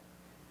authority.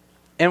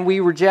 And we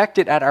reject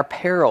it at our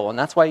peril, and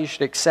that's why you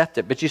should accept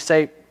it. But you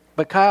say,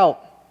 but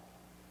Kyle,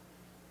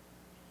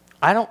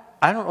 I don't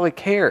really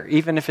care,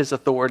 even if his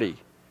authority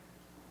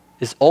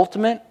is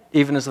ultimate,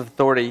 even if his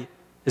authority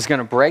is going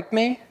to break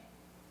me.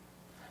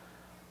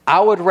 I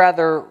would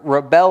rather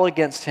rebel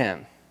against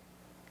him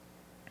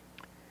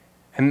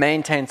and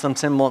maintain some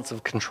semblance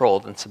of control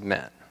than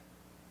submit.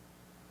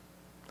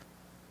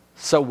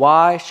 So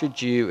why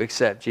should you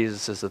accept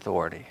Jesus'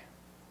 authority?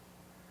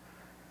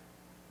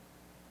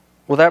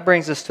 Well, that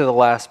brings us to the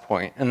last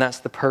point, and that's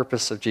the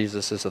purpose of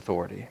Jesus'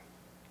 authority.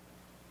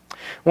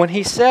 When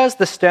he says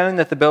the stone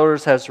that the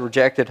builders has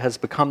rejected has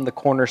become the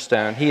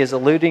cornerstone, he is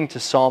alluding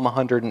to Psalm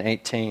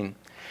 118.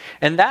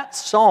 And that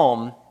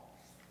psalm,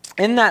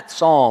 in that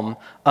psalm,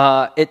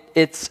 it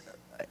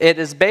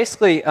is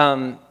basically,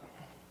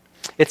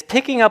 it's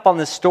picking up on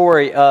the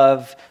story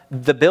of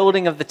the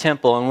building of the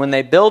temple. And when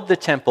they build the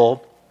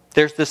temple,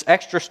 there's this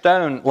extra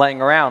stone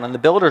laying around, and the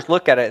builders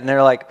look at it and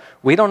they're like,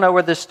 we don't know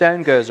where this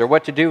stone goes or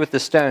what to do with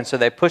this stone, so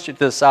they push it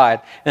to the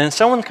side. And then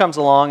someone comes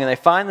along and they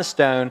find the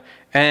stone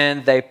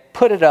and they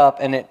put it up,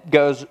 and it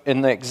goes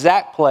in the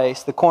exact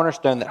place, the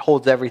cornerstone that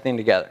holds everything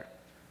together.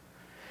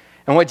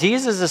 And what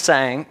Jesus is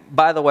saying,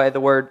 by the way, the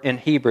word in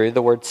Hebrew,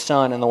 the word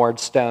son and the word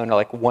stone are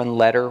like one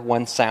letter,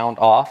 one sound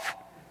off.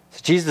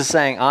 So Jesus is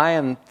saying, I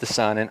am the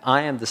son and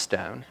I am the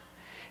stone,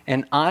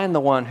 and I am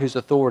the one whose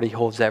authority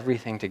holds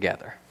everything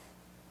together.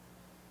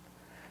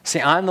 See,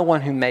 I'm the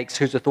one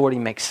whose authority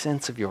makes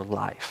sense of your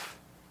life.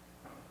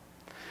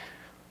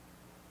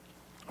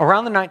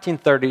 Around the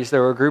 1930s,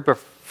 there were a group of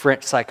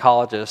French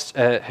psychologists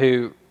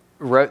who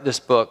wrote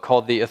this book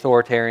called The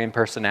Authoritarian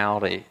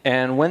Personality.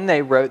 And when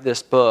they wrote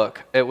this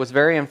book, it was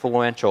very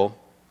influential,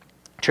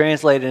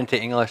 translated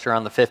into English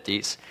around the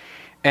 50s.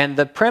 And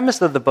the premise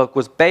of the book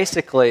was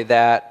basically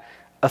that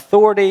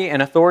authority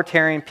and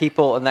authoritarian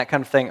people and that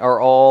kind of thing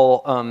are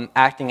all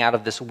acting out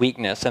of this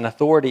weakness. And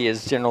authority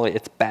is generally,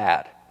 it's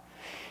bad.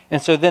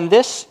 And so then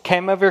this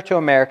came over to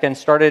America and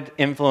started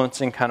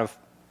influencing kind of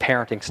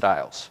parenting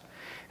styles.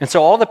 And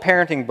so all the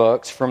parenting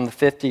books from the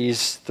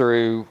 50s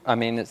through,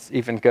 it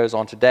even goes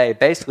on today,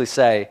 basically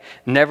say,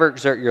 never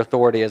exert your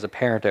authority as a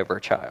parent over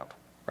a child,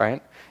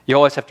 right? You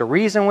always have to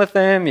reason with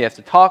them, you have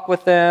to talk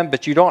with them,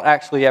 but you don't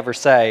actually ever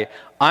say,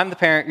 I'm the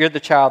parent, you're the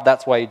child,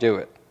 that's why you do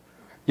it.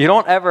 You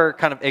don't ever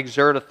kind of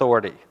exert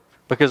authority,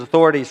 because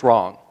authority is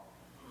wrong,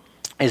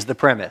 is the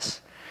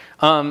premise.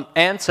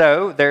 And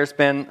so there's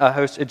been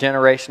a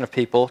generation of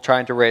people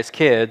trying to raise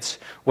kids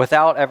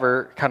without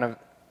ever kind of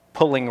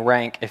pulling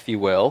rank, if you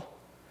will,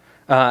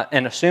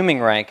 and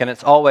assuming rank. And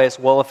it's always,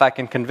 well, if I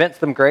can convince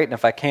them, great, and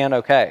if I can't,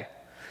 okay.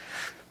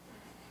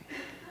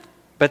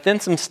 But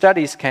then some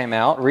studies came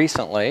out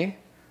recently,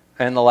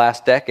 in the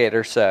last decade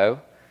or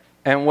so,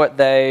 and what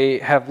they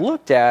have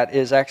looked at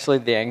is actually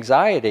the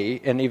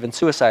anxiety and even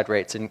suicide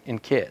rates in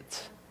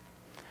kids.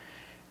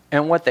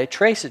 And what they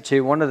trace it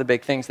to, one of the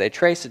big things they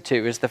trace it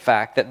to is the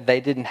fact that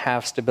they didn't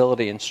have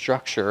stability and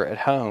structure at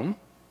home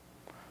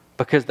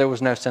because there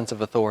was no sense of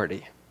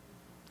authority.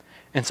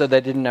 And so they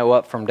didn't know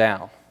up from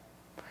down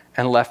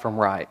and left from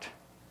right.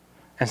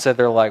 And so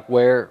they're like,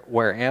 where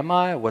am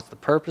I? What's the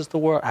purpose of the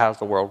world? How does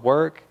the world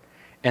work?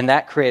 And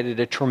that created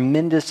a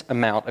tremendous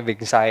amount of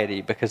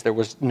anxiety because there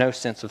was no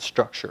sense of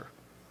structure,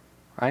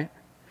 right?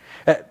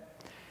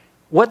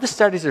 What the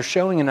studies are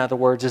showing, in other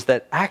words, is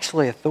that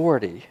actually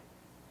authority,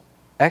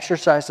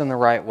 exercised in the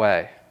right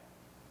way,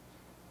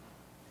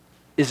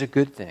 is a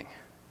good thing.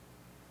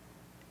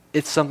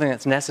 It's something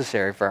that's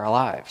necessary for our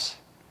lives.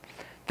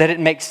 That it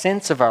makes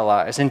sense of our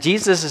lives. And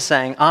Jesus is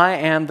saying, I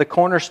am the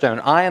cornerstone.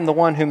 I am the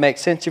one who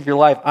makes sense of your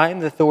life. I am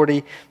the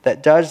authority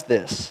that does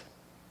this.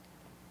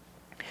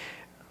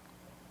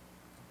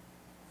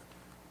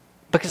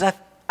 Because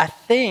I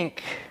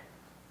think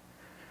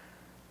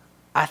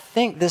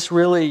this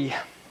really...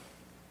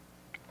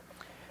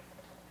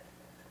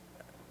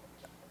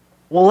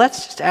 Well,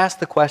 let's just ask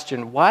the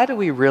question, why do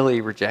we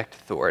really reject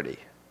authority?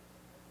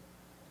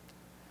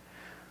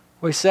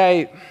 We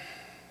say,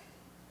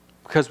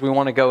 because we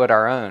want to go it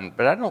our own,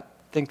 but I don't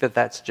think that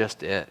that's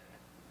just it.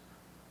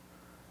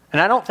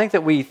 And I don't think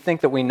that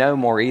we know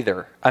more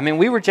either.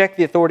 We reject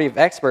the authority of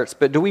experts,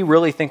 but do we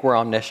really think we're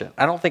omniscient?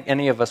 I don't think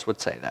any of us would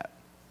say that.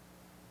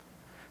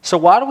 So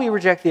why do we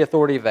reject the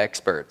authority of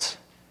experts?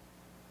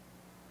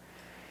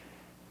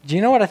 Do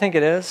you know what I think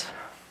it is?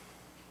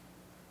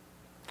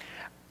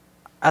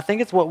 I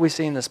think it's what we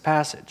see in this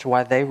passage,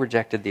 why they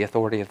rejected the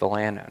authority of the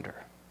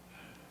landowner.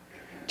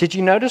 Did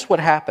you notice what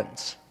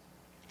happens?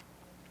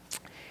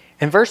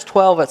 In verse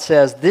 12 it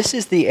says, "This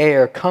is the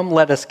heir, come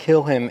let us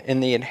kill him,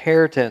 and the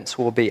inheritance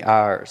will be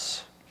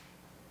ours."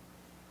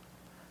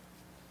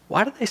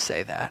 Why did they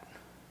say that?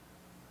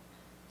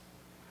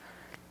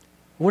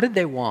 What did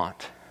they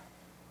want?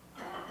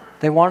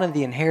 They wanted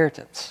the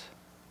inheritance.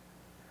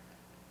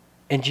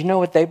 And do you know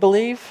what they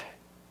believe?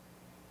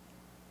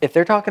 If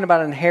they're talking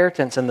about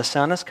inheritance and the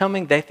son is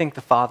coming, they think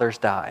the father's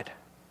died.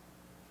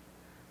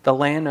 The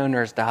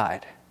landowner's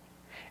died.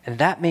 And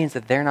that means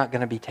that they're not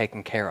going to be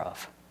taken care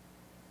of.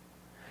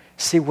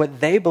 See, what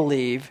they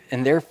believe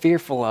and they're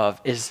fearful of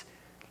is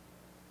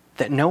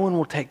that no one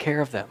will take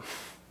care of them.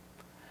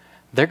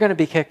 They're going to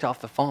be kicked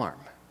off the farm.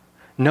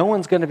 No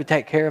one's going to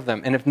take care of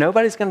them. And if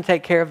nobody's going to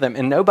take care of them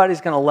and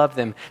nobody's going to love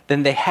them,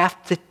 then they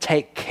have to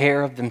take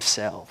care of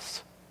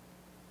themselves.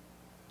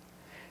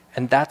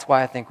 And that's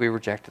why I think we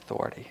reject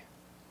authority.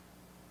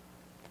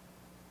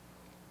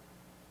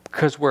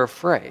 Because we're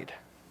afraid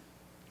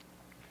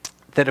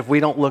that if we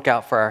don't look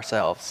out for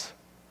ourselves,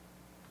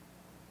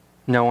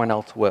 no one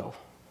else will.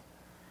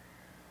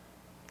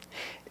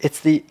 It's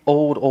the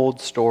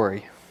old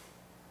story.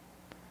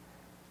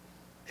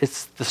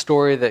 It's the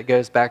story that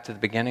goes back to the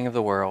beginning of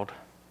the world.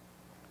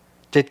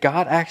 Did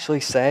God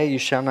actually say, "You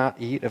shall not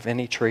eat of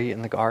any tree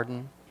in the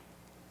garden"?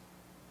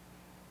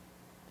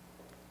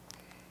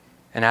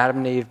 And Adam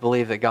and Eve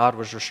believed that God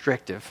was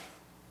restrictive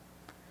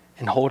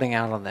in holding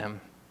out on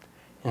them.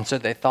 And so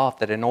they thought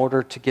that in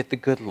order to get the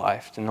good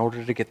life, in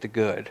order to get the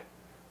good,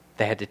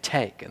 they had to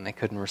take and they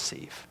couldn't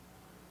receive.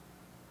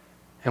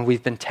 And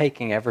we've been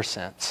taking ever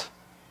since.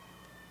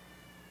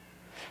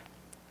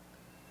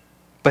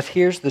 But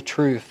here's the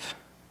truth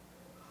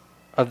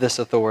of this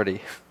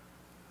authority.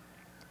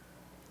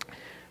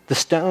 The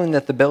stone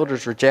that the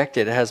builders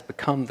rejected has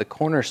become the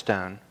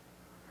cornerstone.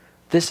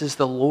 This is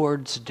the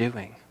Lord's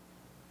doing.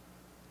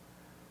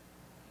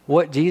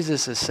 What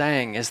Jesus is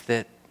saying is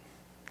that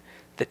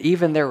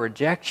even their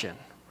rejection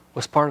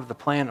was part of the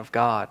plan of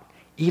God.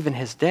 Even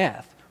his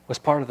death was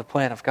part of the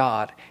plan of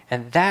God.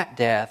 And that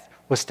death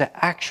was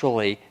to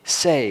actually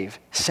save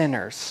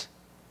sinners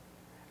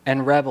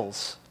and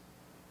rebels.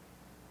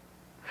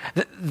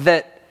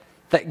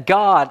 That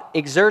God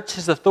exerts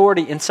his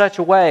authority in such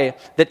a way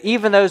that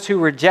even those who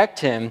reject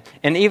him,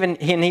 and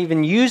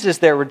even uses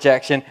their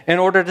rejection in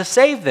order to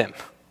save them.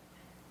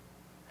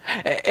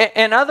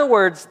 In other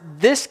words,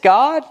 this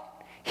God,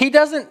 he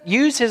doesn't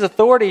use his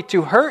authority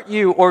to hurt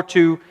you or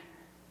to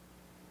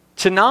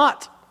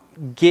not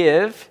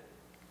give.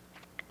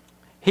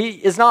 He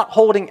is not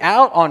holding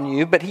out on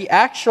you, but he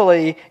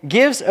actually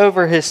gives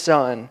over his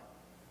son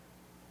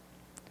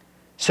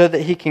so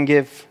that he can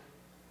give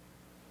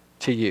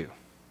to you.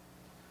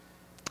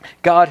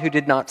 God, who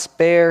did not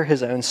spare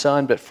his own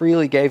son, but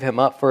freely gave him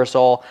up for us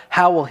all,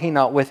 how will he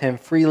not with him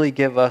freely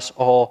give us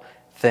all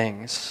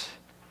things?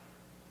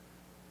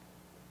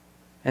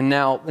 And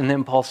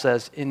then Paul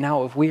says, and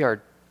now if we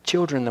are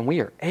children, then we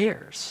are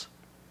heirs,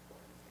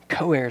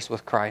 co-heirs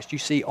with Christ. You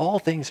see, all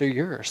things are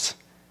yours.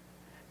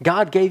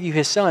 God gave you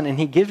his son, and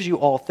he gives you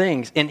all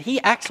things. And he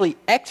actually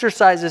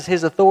exercises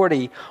his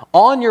authority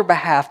on your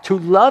behalf to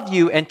love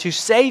you and to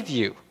save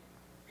you.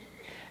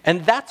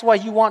 And that's why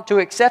you want to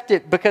accept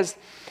it, because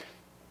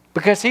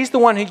he's the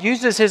one who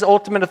uses his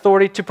ultimate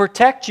authority to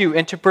protect you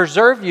and to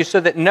preserve you so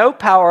that no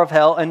power of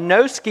hell and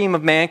no scheme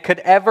of man could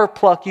ever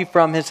pluck you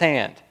from his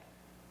hand.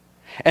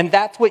 And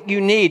that's what you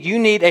need. You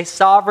need a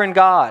sovereign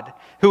God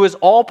who is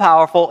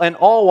all-powerful and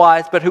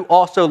all-wise, but who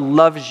also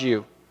loves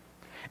you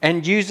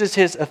and uses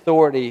his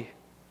authority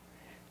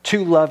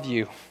to love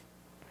you,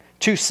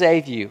 to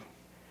save you,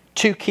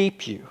 to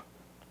keep you.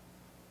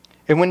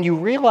 And when you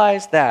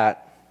realize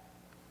that,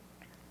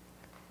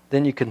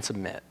 then you can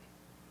submit.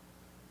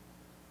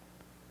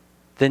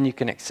 Then you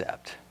can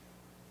accept.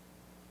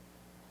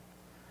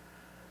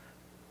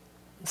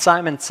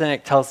 Simon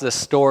Sinek tells this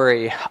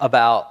story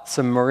about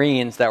some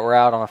Marines that were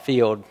out on a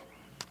field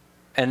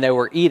and they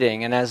were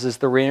eating, and as is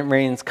the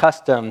Marines'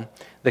 custom,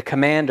 the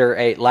commander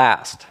ate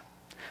last.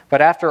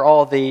 But after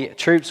all the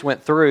troops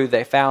went through,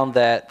 they found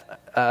that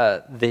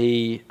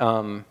the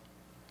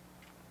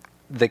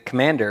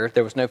commander,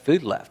 there was no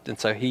food left, and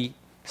so he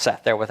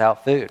sat there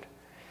without food.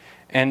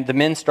 And the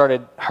men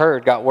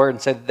got word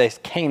and said that they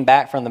came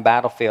back from the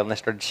battlefield and they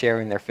started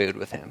sharing their food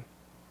with him.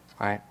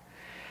 Right?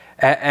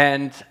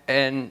 And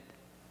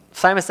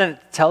Simon Sinek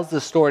tells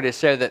this story to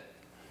show that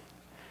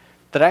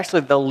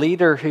actually the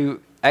leader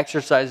who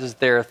exercises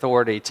their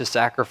authority to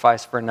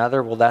sacrifice for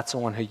another, well, that's the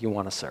one who you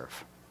want to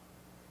serve.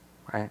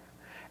 Right?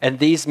 And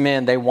these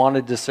men, they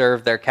wanted to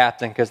serve their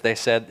captain because they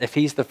said, if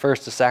he's the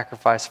first to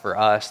sacrifice for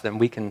us, then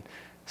we can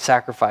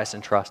sacrifice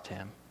and trust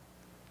him.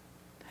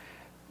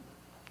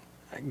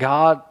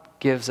 God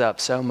gives up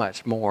so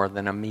much more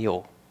than a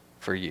meal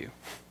for you.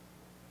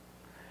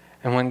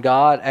 And when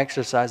God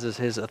exercises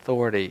his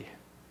authority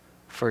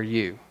for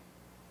you,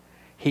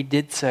 he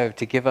did so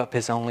to give up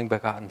his only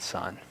begotten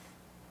son.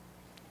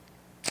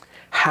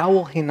 How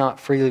will he not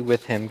freely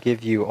with him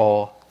give you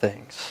all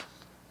things?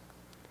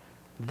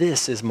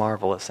 This is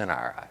marvelous in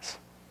our eyes.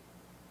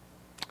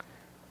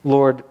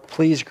 Lord,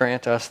 please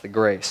grant us the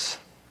grace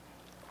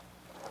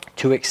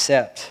to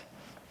accept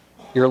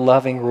your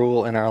loving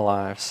rule in our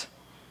lives.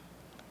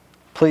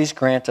 Please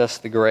grant us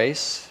the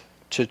grace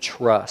to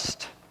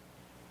trust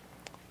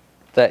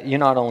that you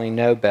not only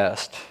know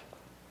best,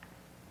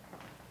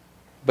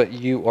 but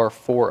you are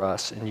for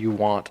us and you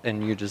want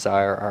and you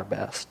desire our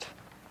best.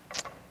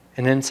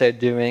 And in so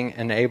doing,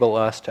 enable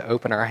us to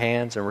open our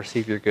hands and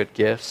receive your good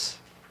gifts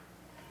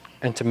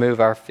and to move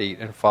our feet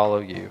and follow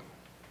you,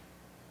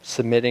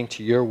 submitting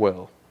to your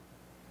will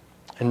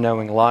and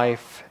knowing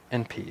life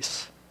and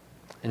peace.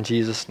 In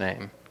Jesus'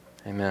 name,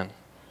 amen.